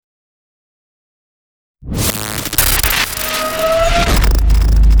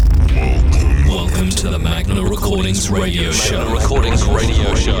Radio Show. Magna Recordings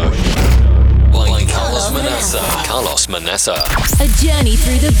Radio Show. By Carlos Manassa. A journey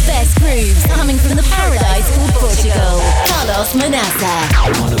through the best grooves coming from the paradise called Portugal. Carlos Manassa.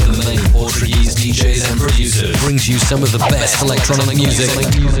 One of the main Portuguese DJs and producers brings you some of the best electronic music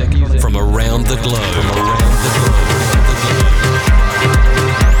from around the globe.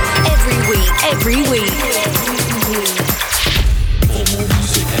 Every week. For more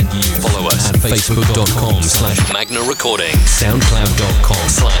music and news, follow us at facebook.com/Magna Recordings,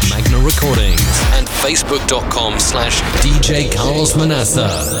 soundcloud.com/Magna Recordings, and facebook.com/DJ Carlos Manassa.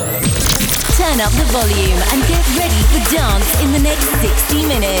 Turn up the volume and get ready for dance in the next 60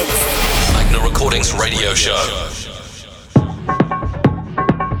 minutes. Magna Recordings Radio Show.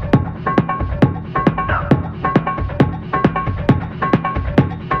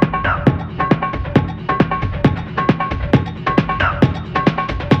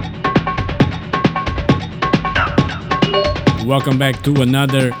 Welcome back to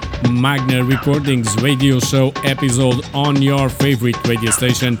another Magna Recordings radio show episode on your favorite radio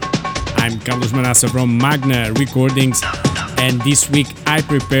station. I'm Carlos Manassa from Magna Recordings, and this week I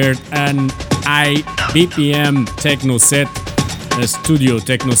prepared an BPM techno set, a studio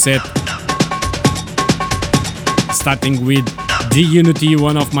techno set, starting with D Unity,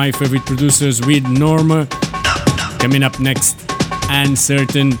 one of my favorite producers, with Norma. Coming up next,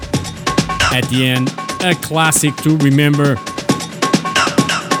 Uncertain. At the end, a classic to remember.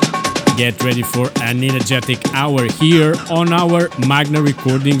 Get ready for an energetic hour here on our Magna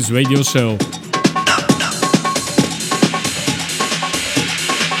Recordings radio show.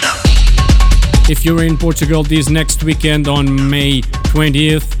 If you're in Portugal this next weekend on May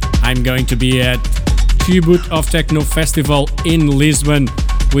 20th, I'm going to be at Tribute of Techno Festival in Lisbon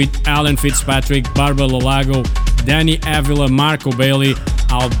with Alan Fitzpatrick, Barbara Lago, Danny Avila, Marco Bailey.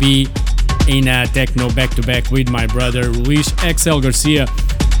 I'll be in a techno back-to-back with my brother Luis XL Garcia.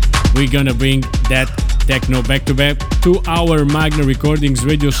 We're gonna bring that techno back-to-back to our Magna Recordings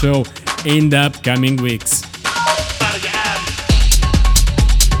radio show in the upcoming weeks.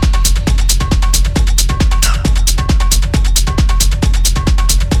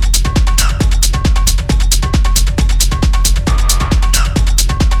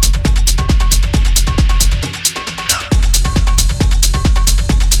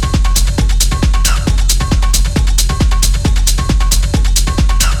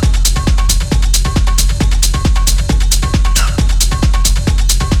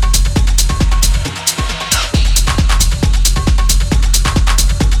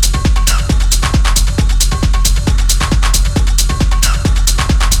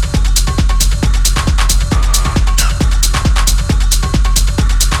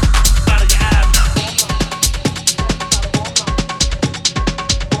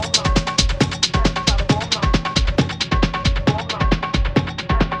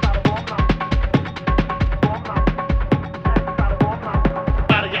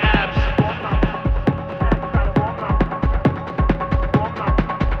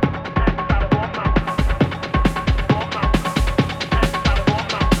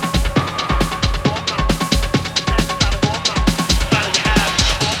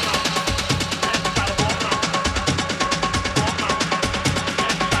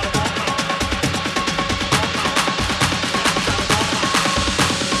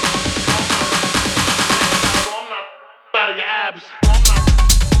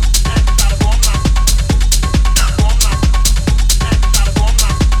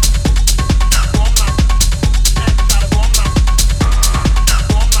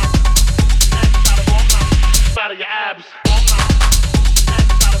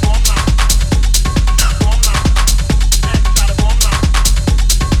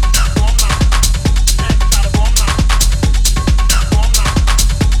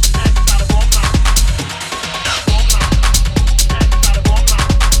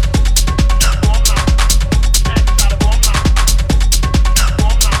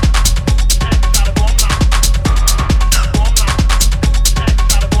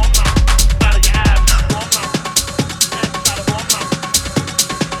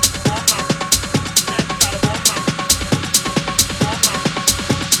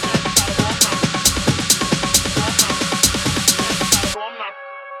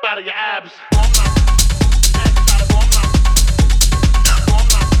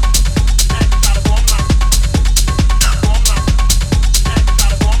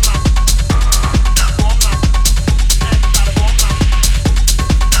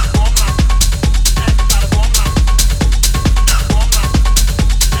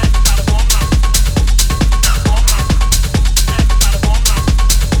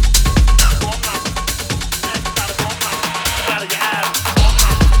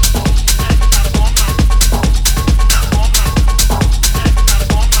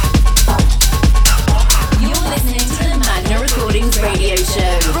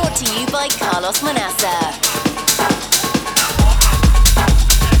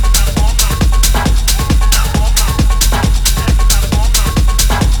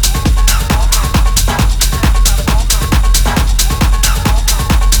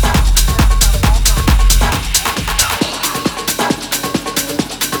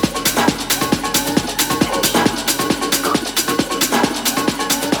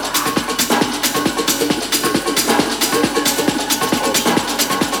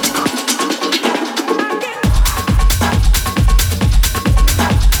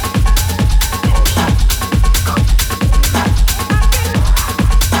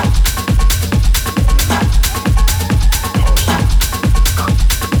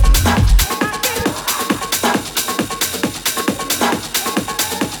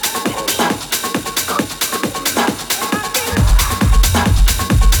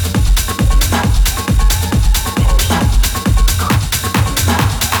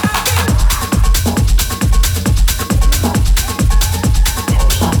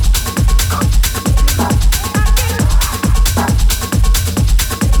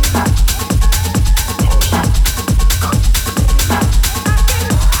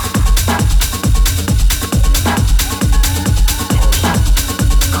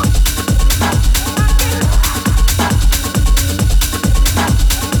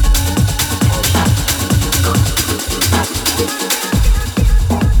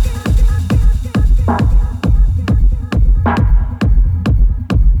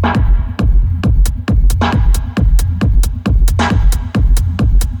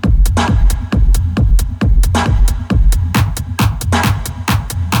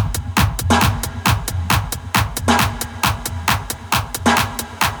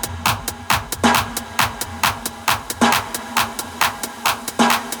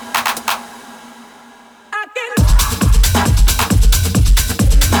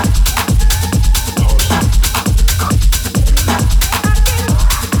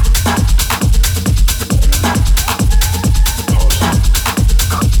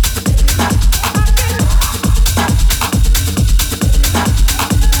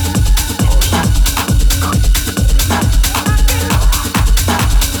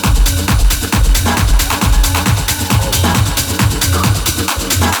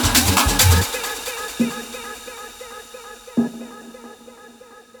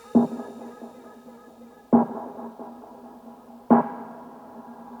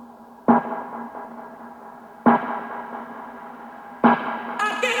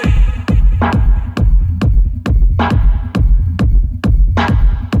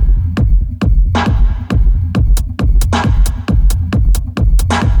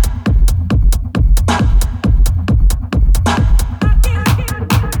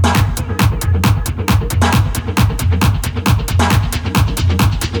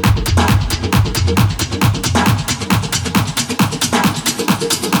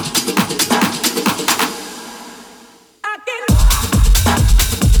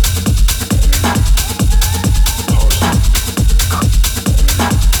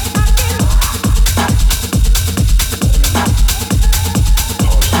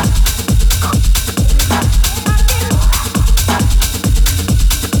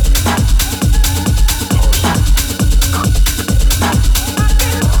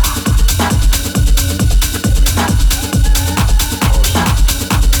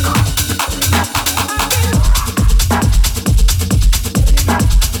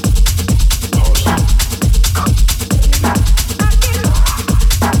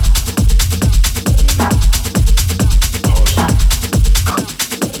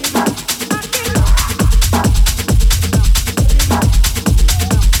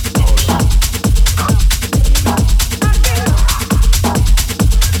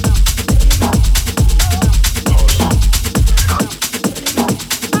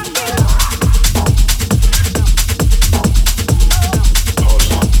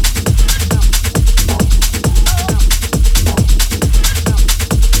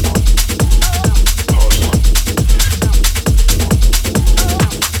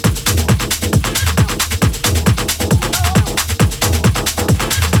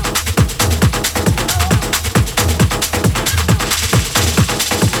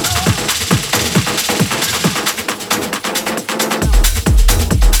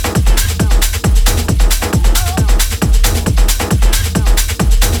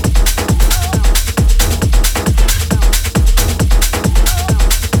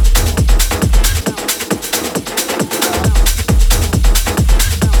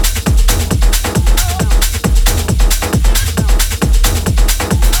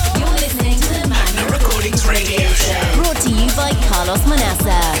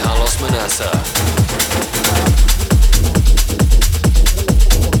 Manassa.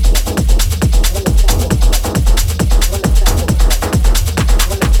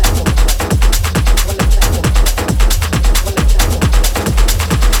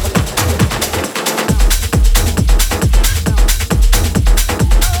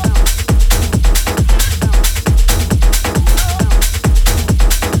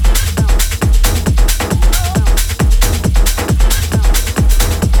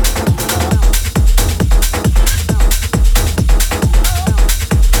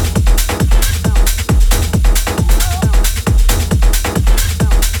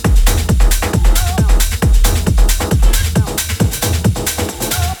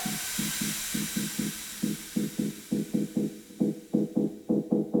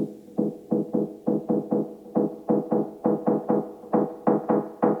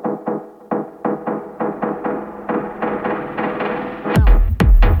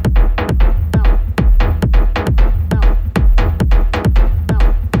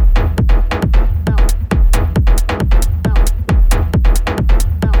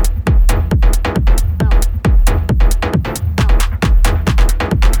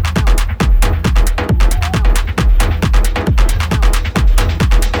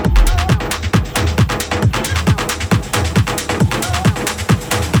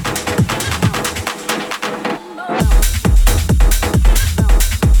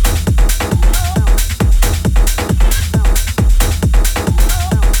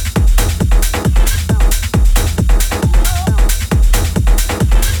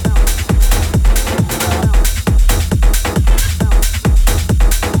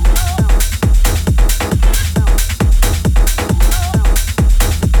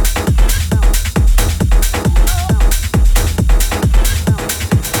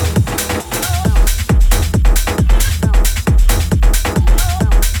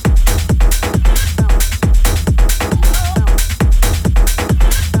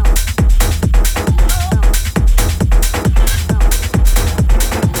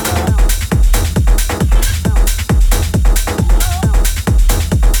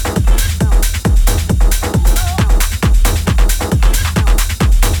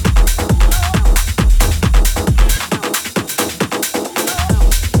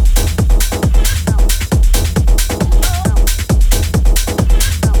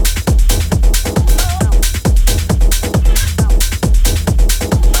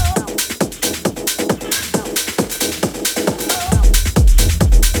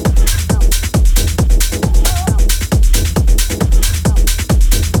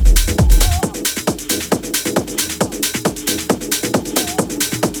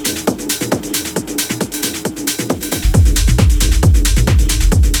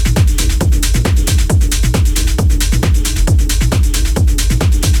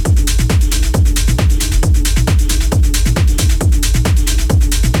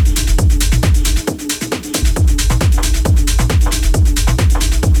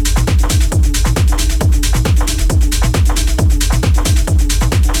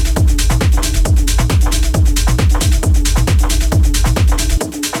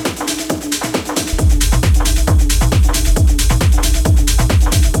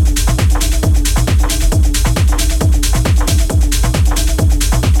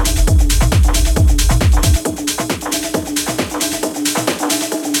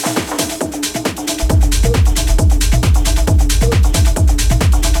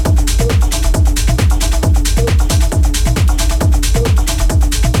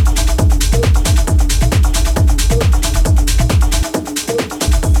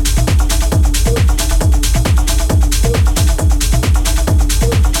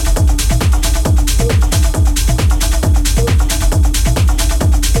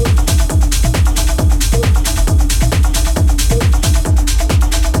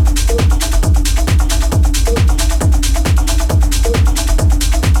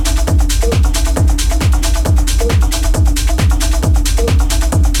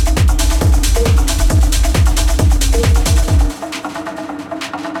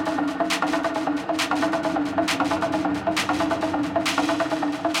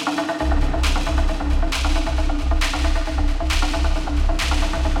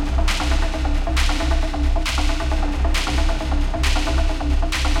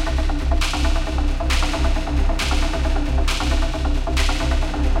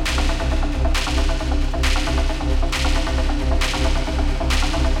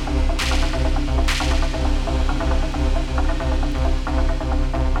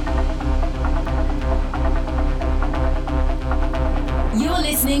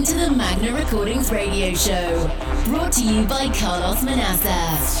 listening to the Magna Recordings radio show, brought to you by Carlos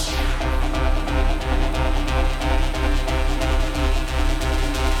Manassa.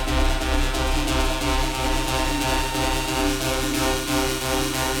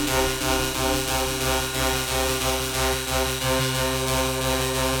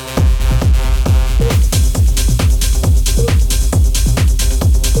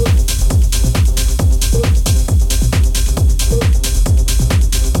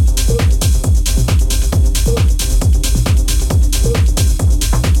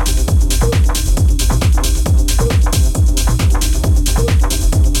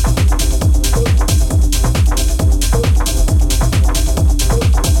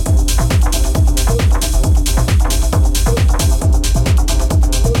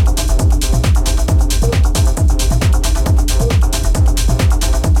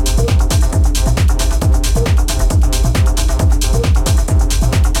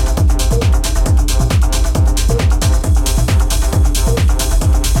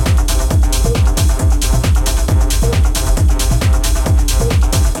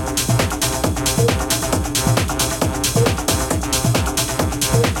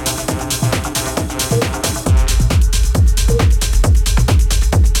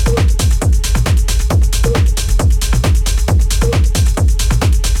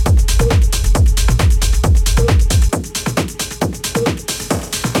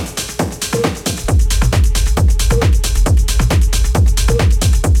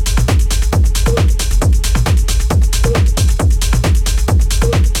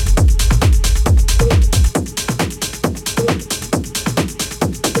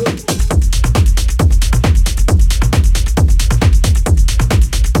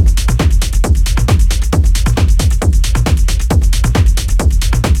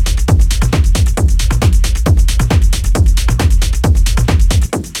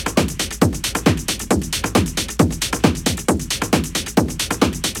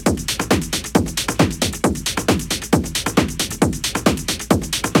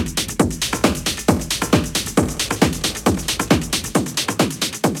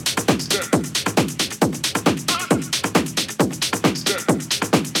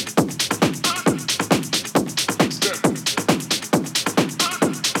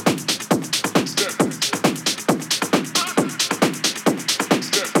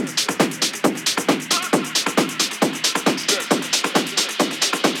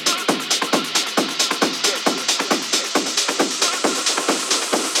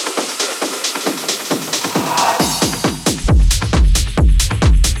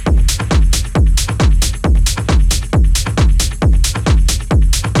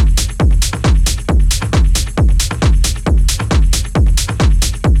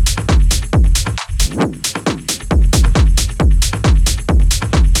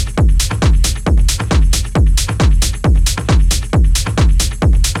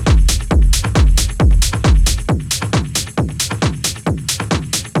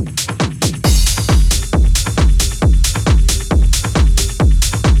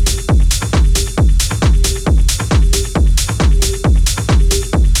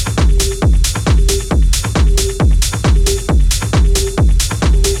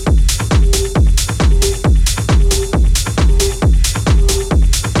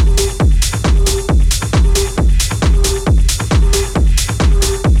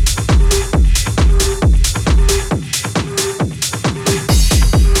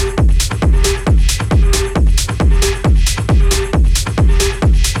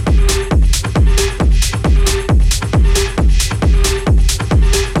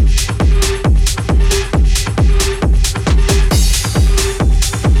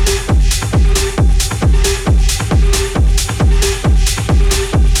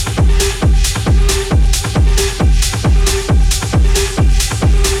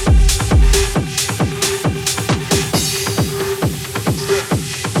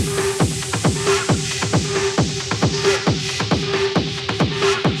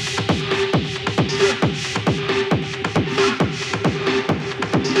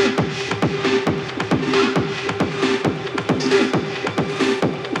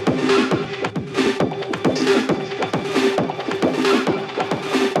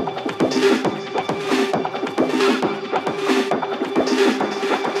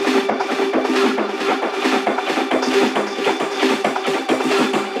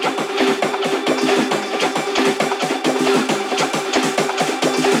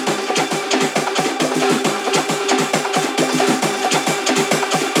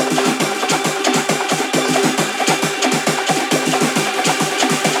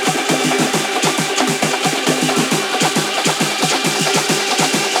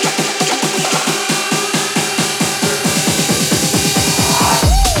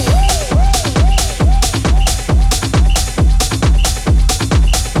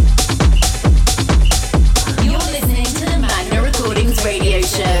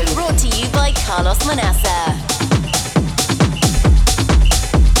 Carlos Manassa.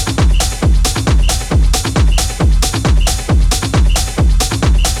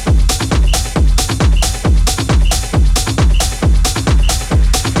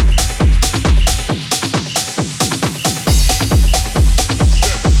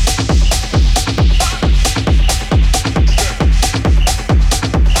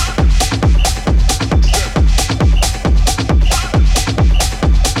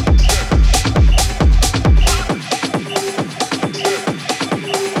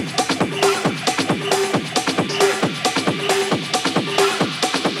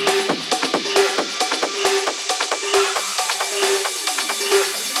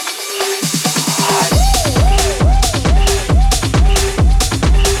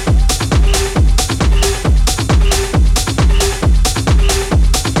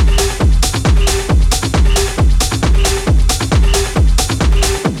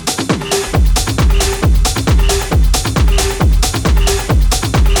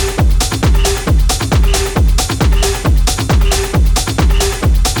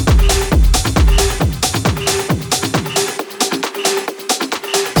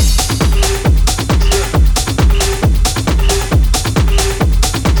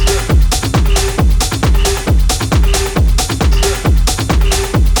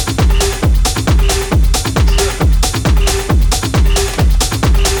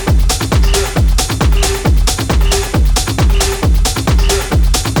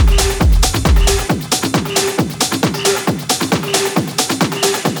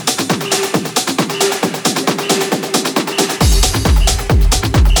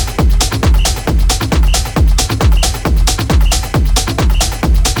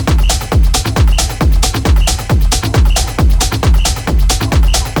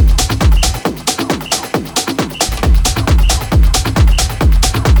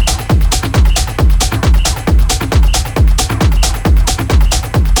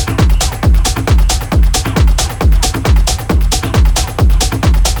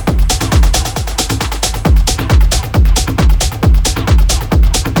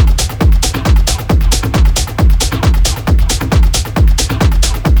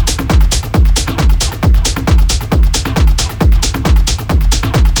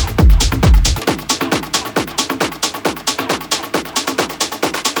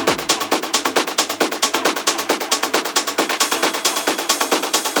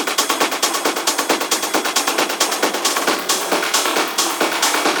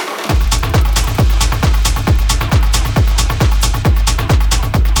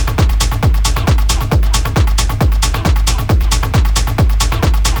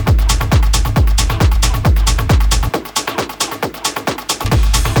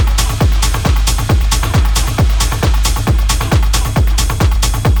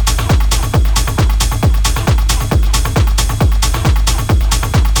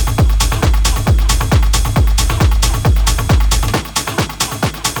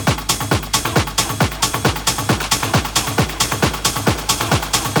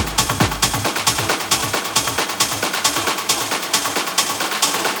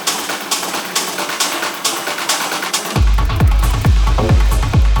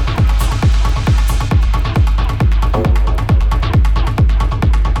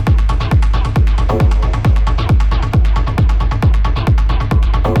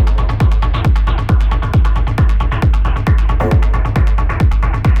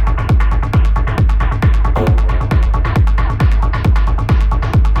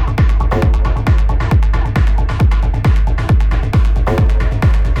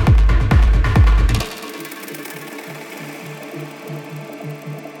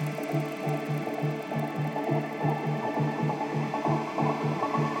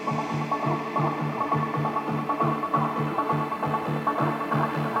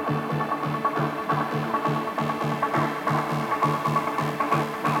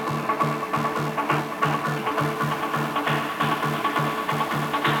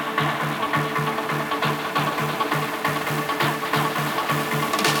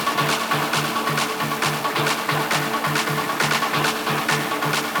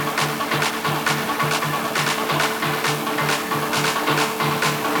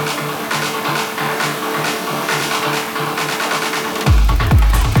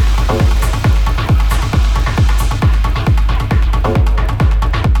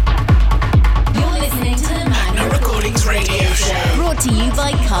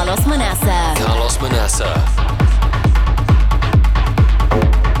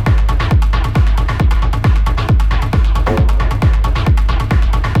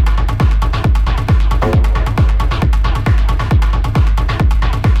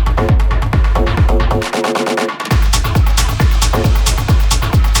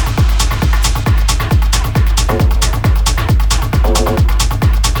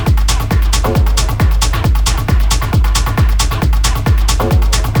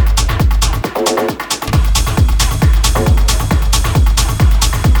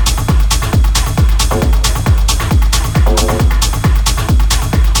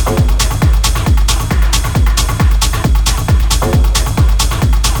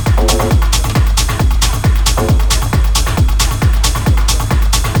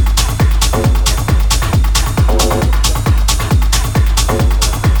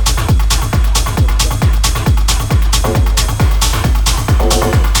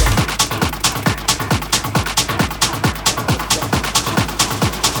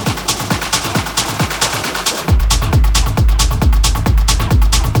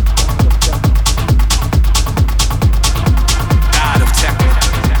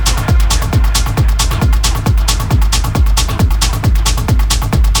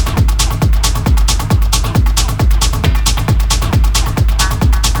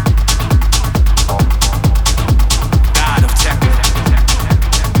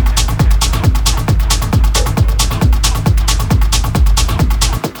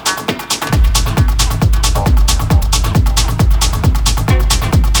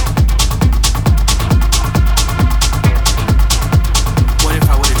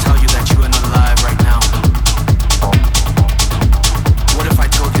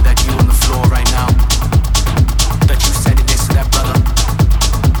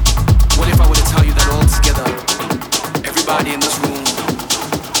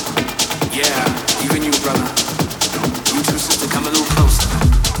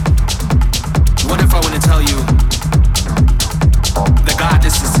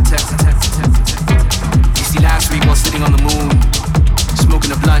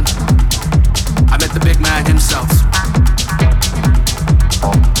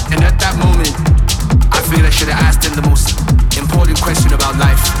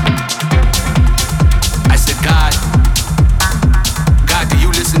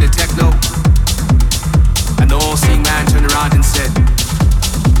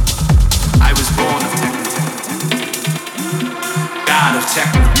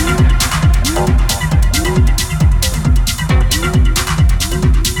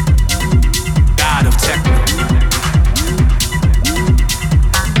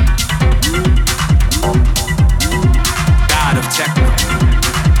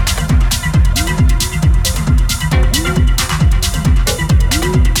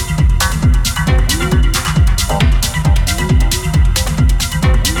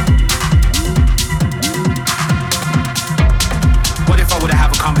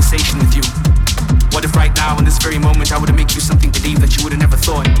 never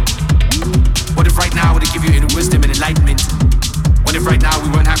thought? What if right now I were to give you inner wisdom and enlightenment? What if right now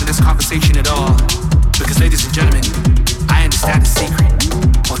we weren't having this conversation at all? Because ladies and gentlemen, I understand the secret.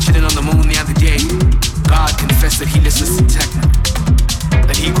 While chilling on the moon the other day, God confessed that he listens to techno,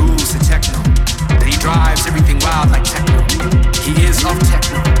 that he grooves to techno, that he drives everything wild like techno. He is of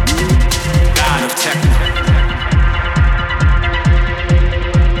techno, God of techno.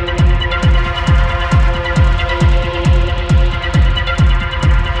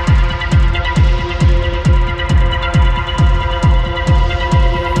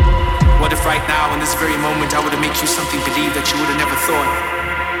 Right now, in this very moment, I would have made you something believe that you would have never thought.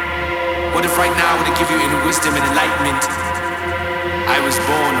 What if right now I would have give you inner wisdom and enlightenment? I was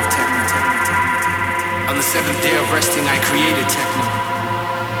born of techno. On the seventh day of resting, I created techno.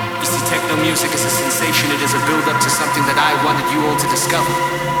 You see, techno music is a sensation. It is a build-up to something that I wanted you all to discover.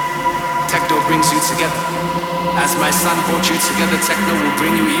 Techno brings you together. As my son brought you together, techno will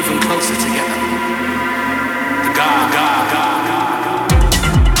bring you even closer together. The God.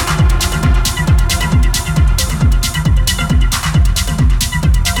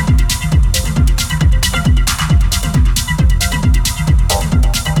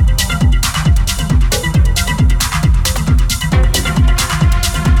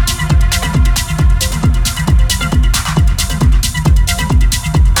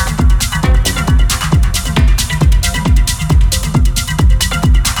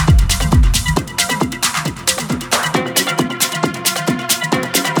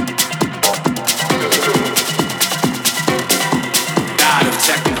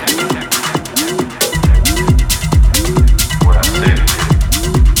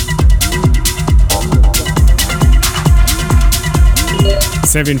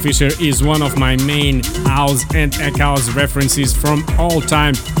 Seven Fisher is one of my main house and tech house references from all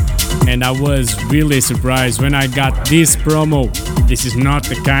time, and I was really surprised when I got this promo. This is not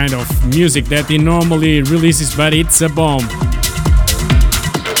the kind of music that he normally releases, but it's a bomb.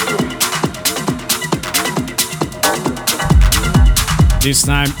 This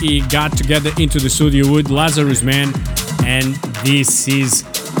time he got together into the studio with Lazarus Man, and this is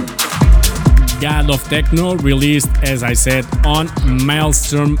God of Techno, released, as I said, on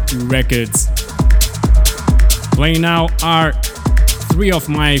Maelstrom Records. Playing now are three of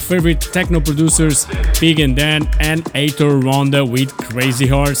my favorite techno producers, Pig and Dan and Aitor Ronda with Crazy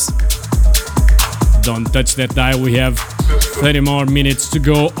Horse. Don't touch that dial, we have 30 more minutes to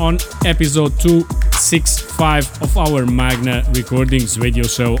go on episode 265 of our Magna Recordings radio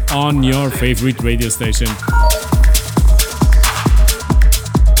show on your favorite radio station.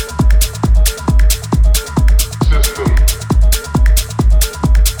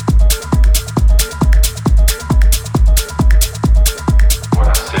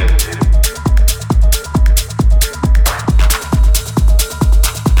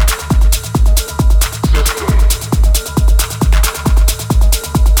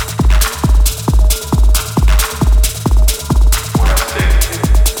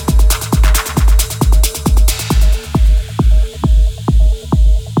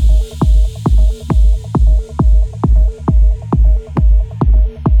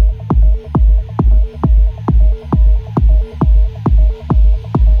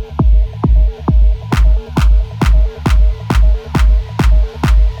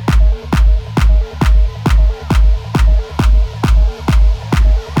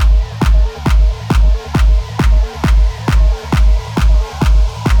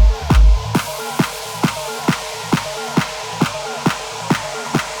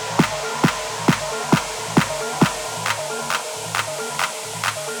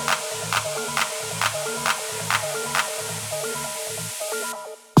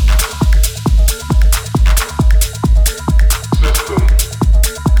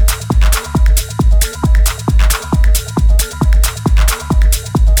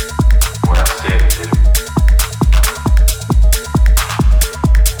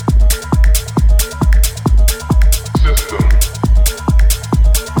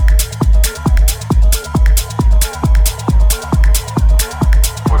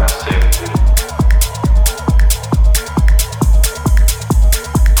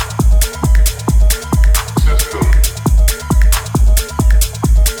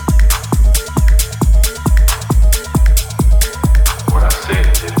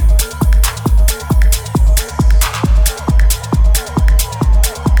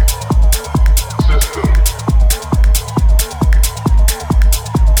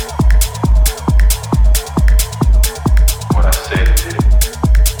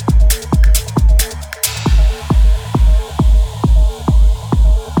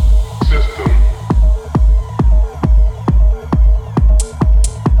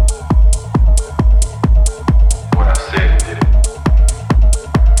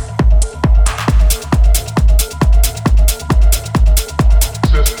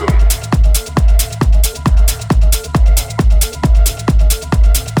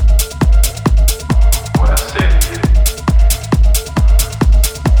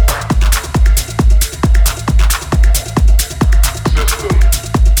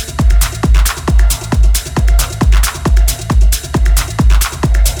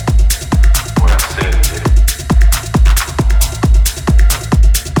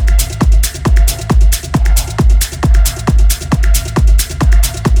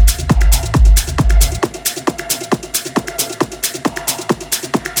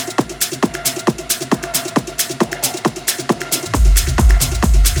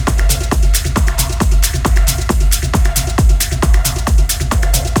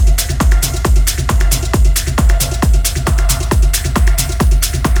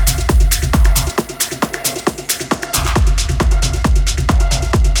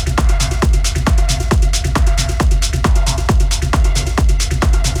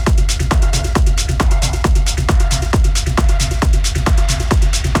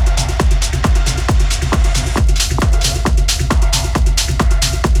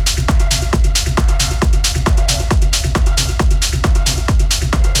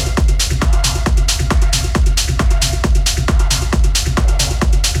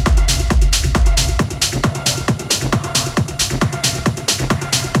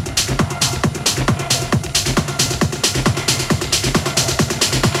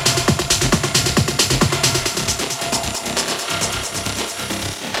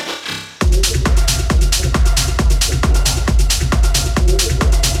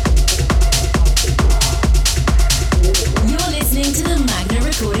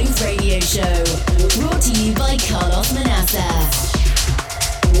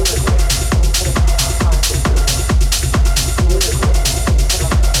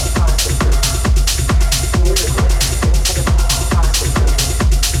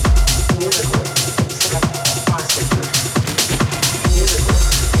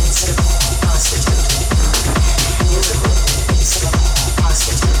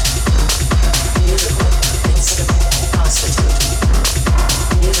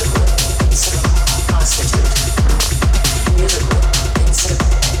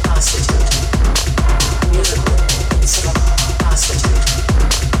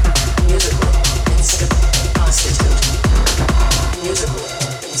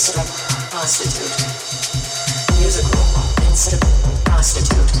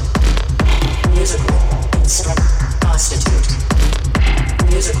 Music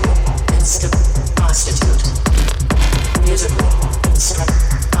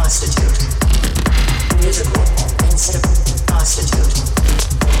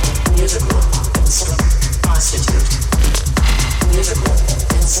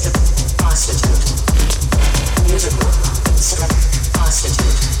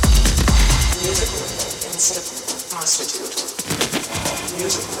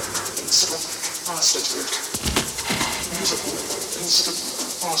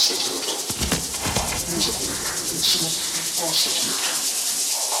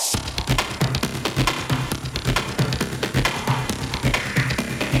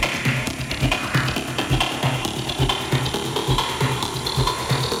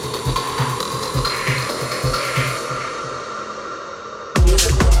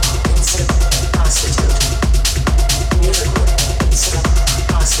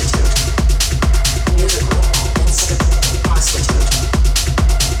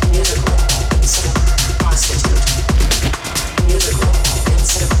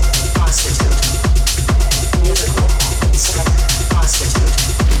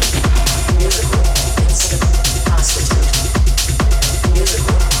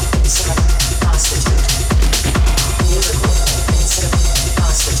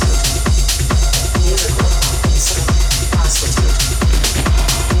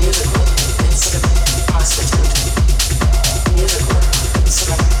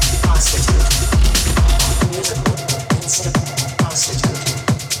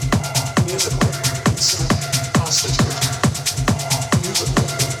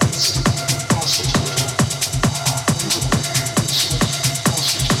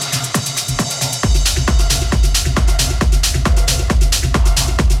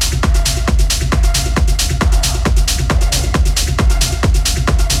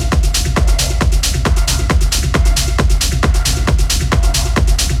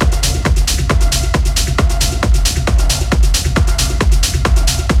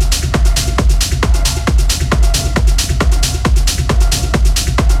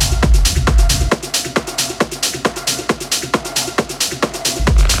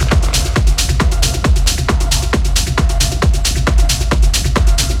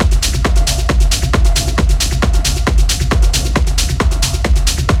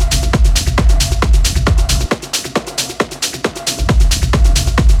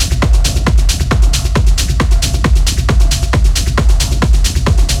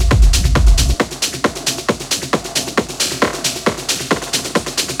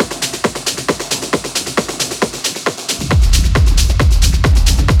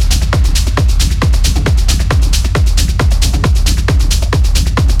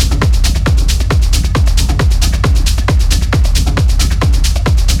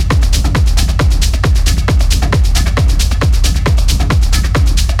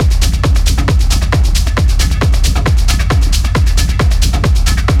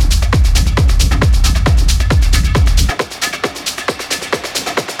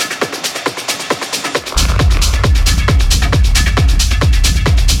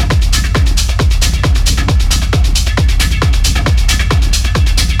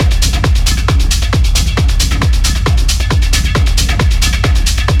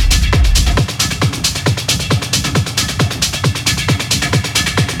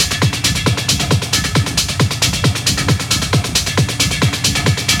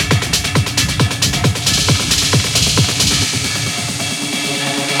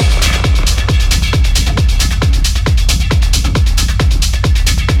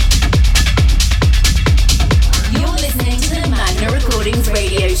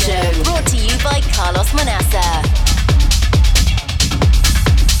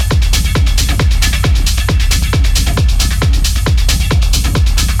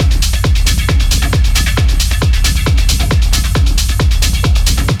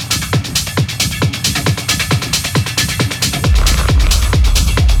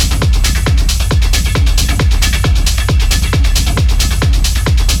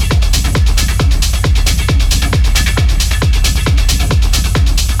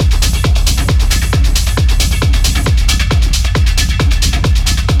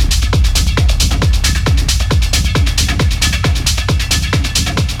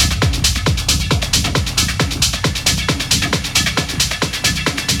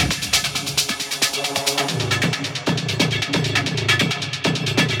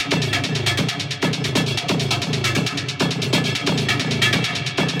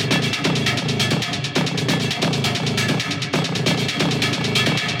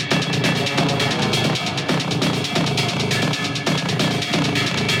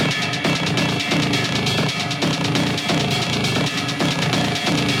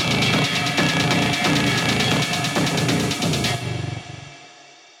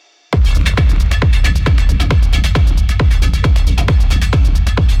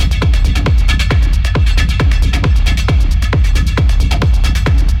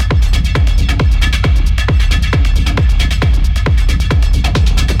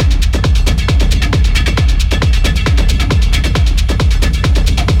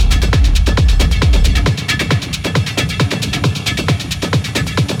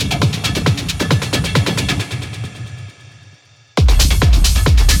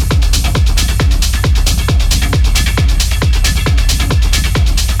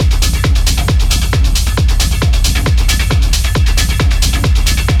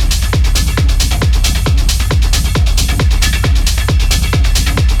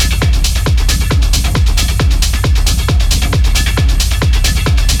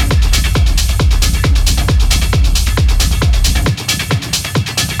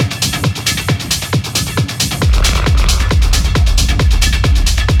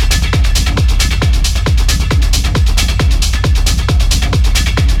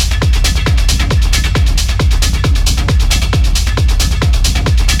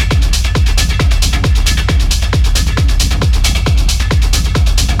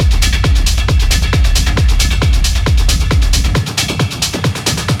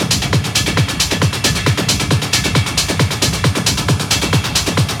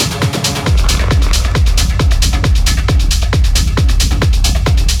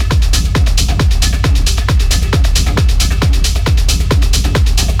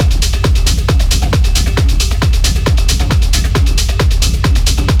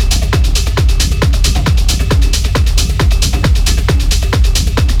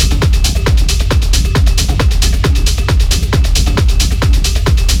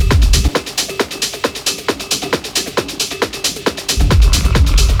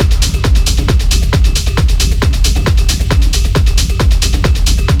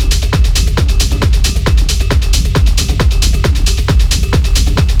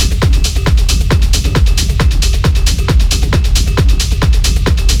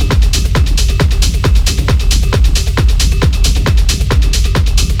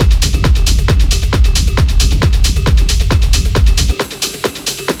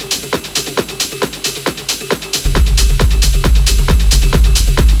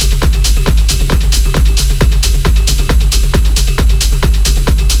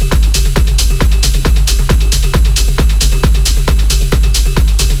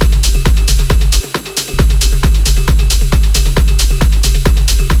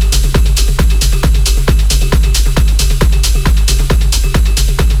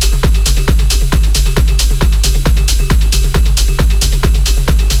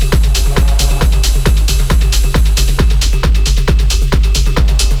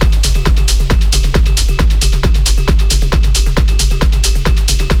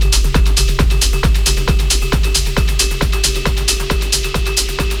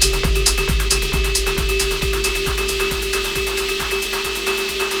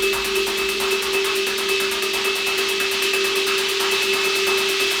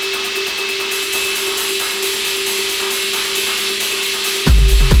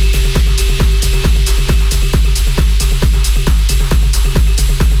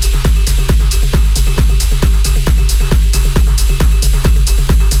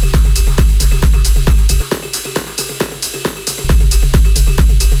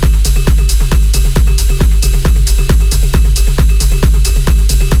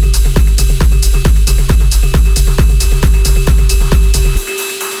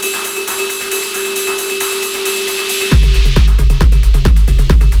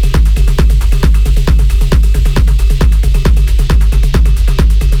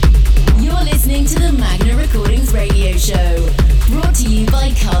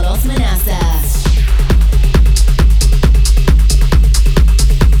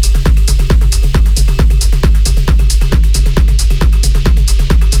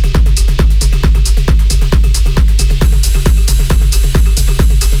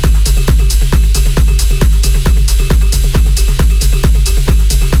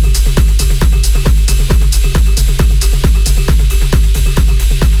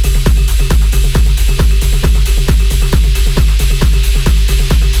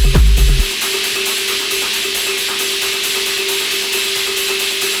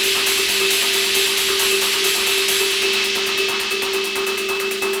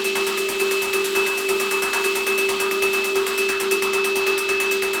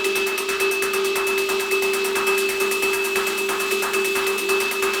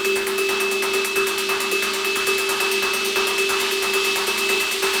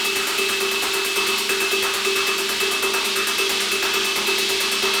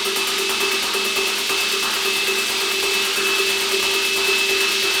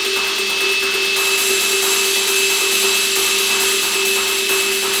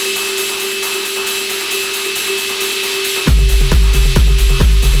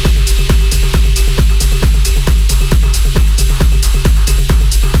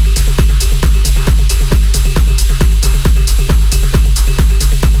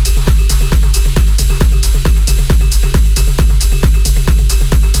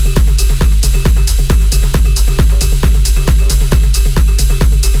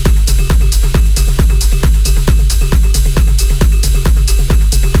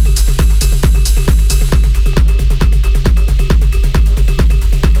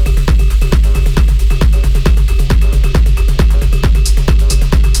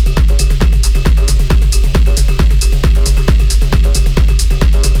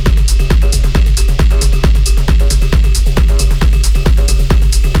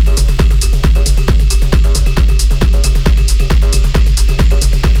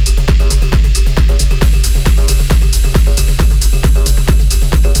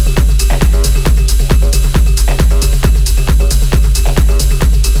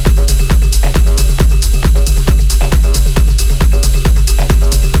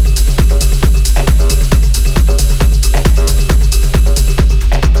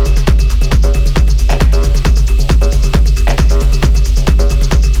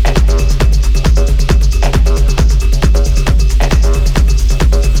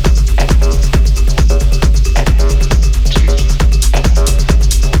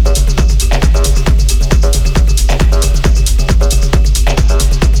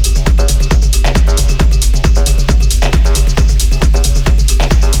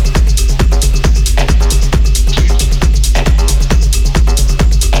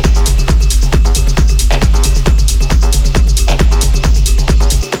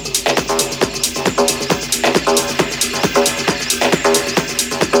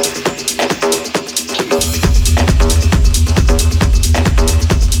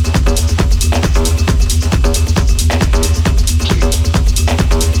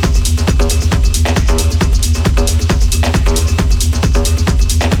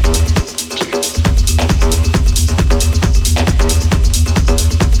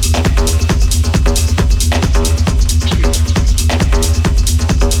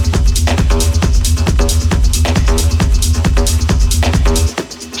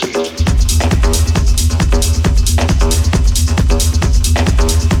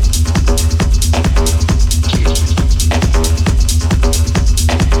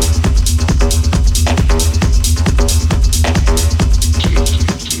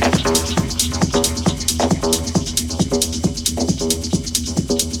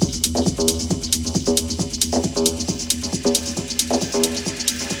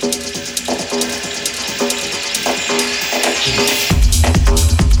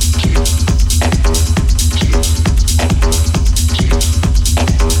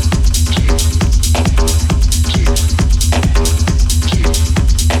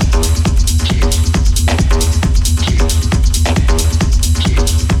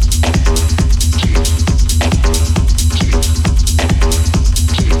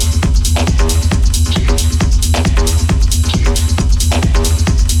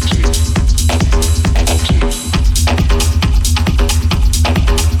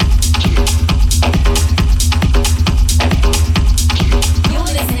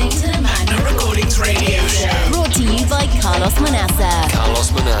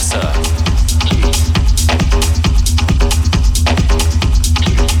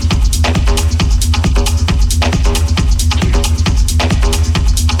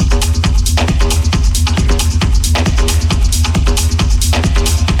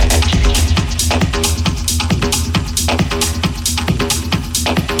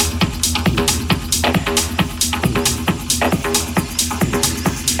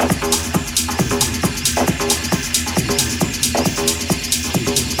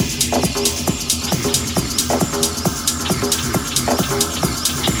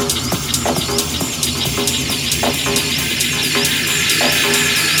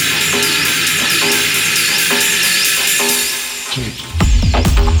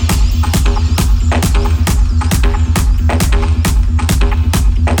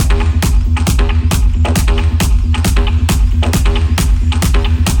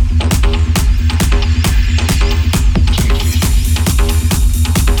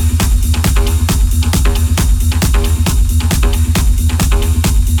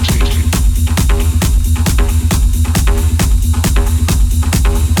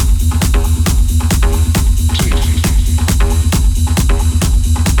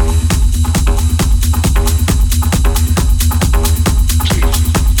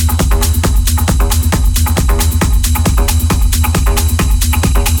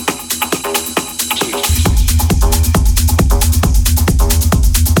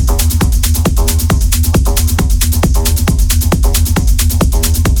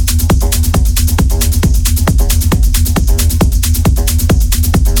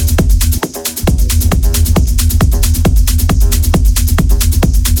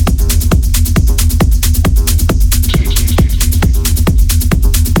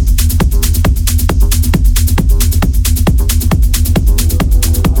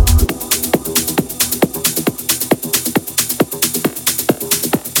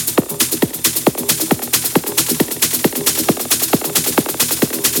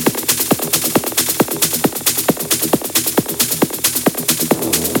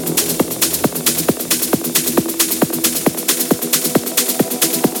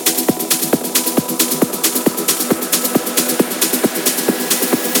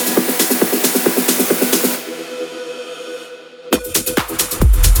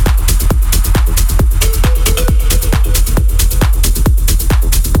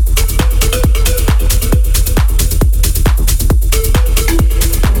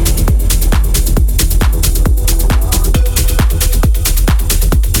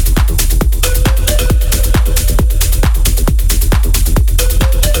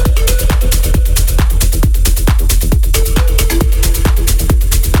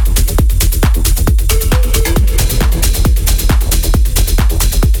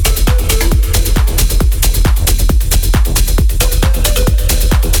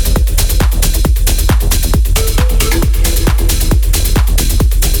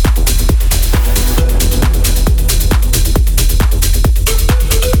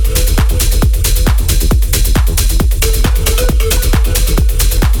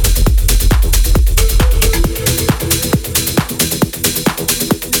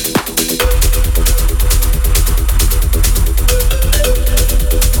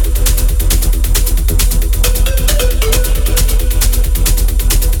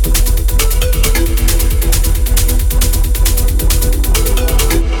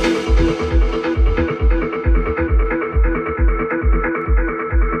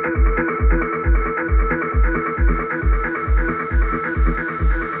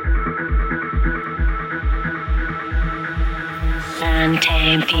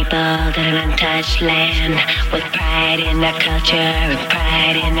people that an untouched land with pride in their culture and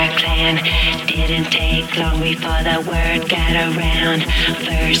pride in their clan. Didn't take long before the word got around.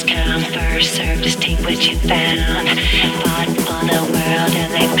 First come, first served, just take what you found. Fought for the world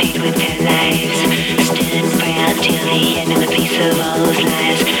and they paid with their lives. Stood proud till the end in the peace of all those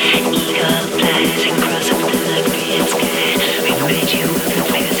lies. Eagle flies and cross up to the red sky. Remind you of the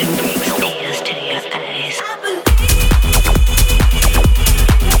fires and brings tears to your eyes.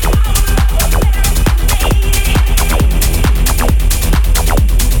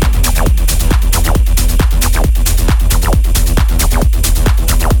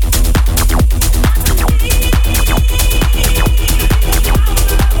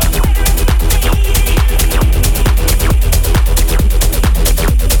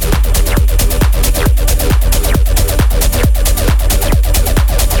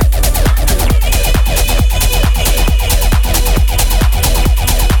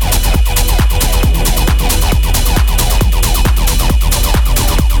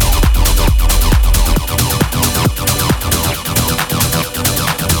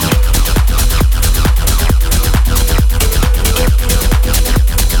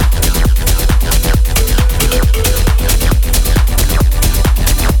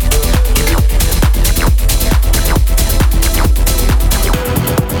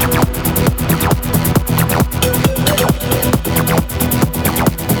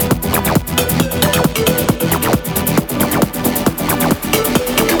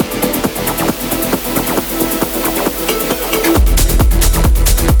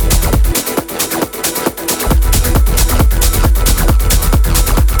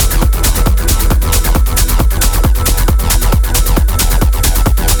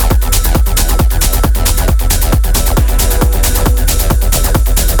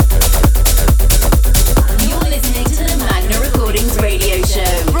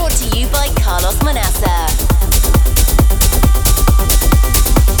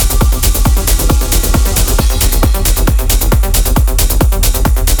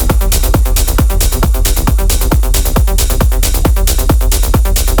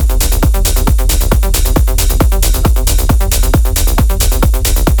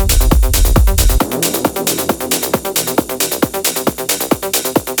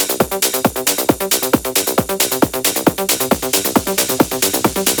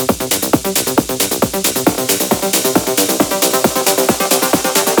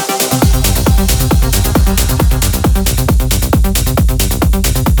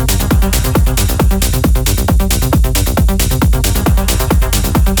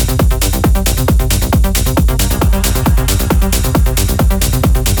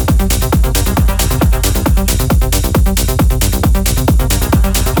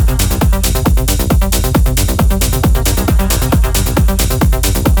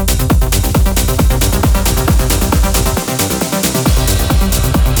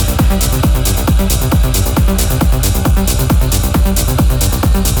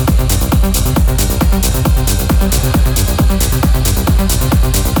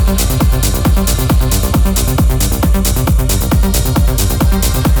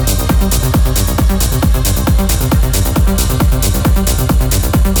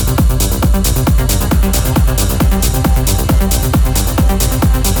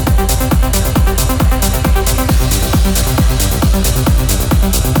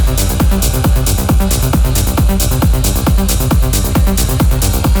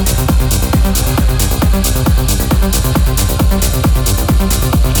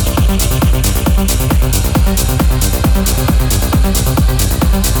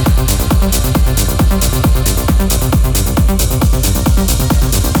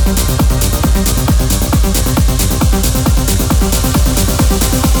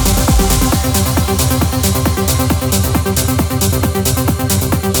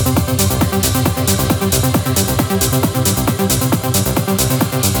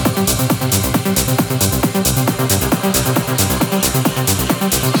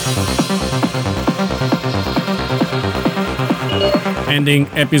 ending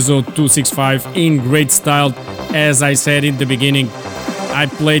episode 265 in great style. As I said in the beginning, I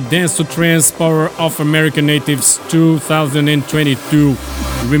played Dance to Trance Power of American Natives 2022,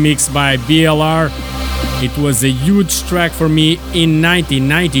 remixed by BLR. It was a huge track for me in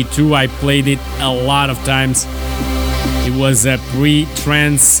 1992. I played it a lot of times. It was a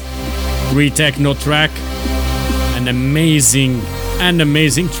pre-trance, pre-techno track. An amazing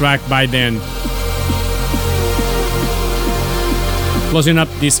track by then. Closing up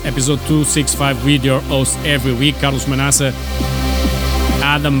this episode 265 with your host every week, Carlos Manassa.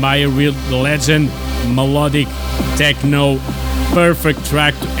 Adam Bayer with the legend, Melodic, Techno, perfect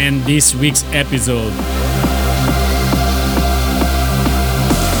track to end this week's episode.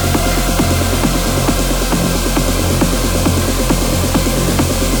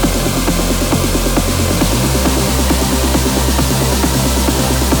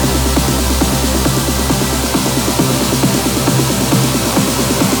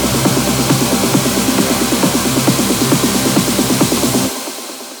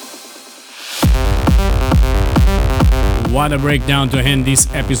 What a breakdown to end this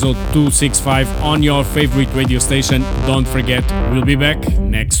episode 265 on your favorite radio station. Don't forget, we'll be back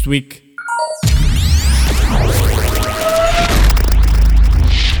next week.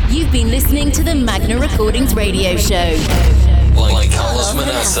 You've been listening to the Magna Recordings radio show. By Carlos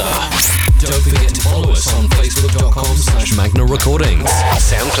Manassa. Don't forget to follow us on Facebook.com/Magna Recordings,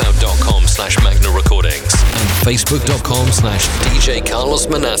 SoundCloud.com/Magna Recordings, and Facebook.com/DJ Carlos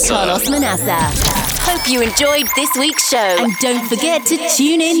Manassa. Carlos Manassa. Hope you enjoyed this week's show. And don't forget to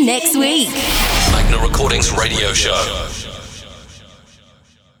tune in next week. Magna Recordings Radio Show.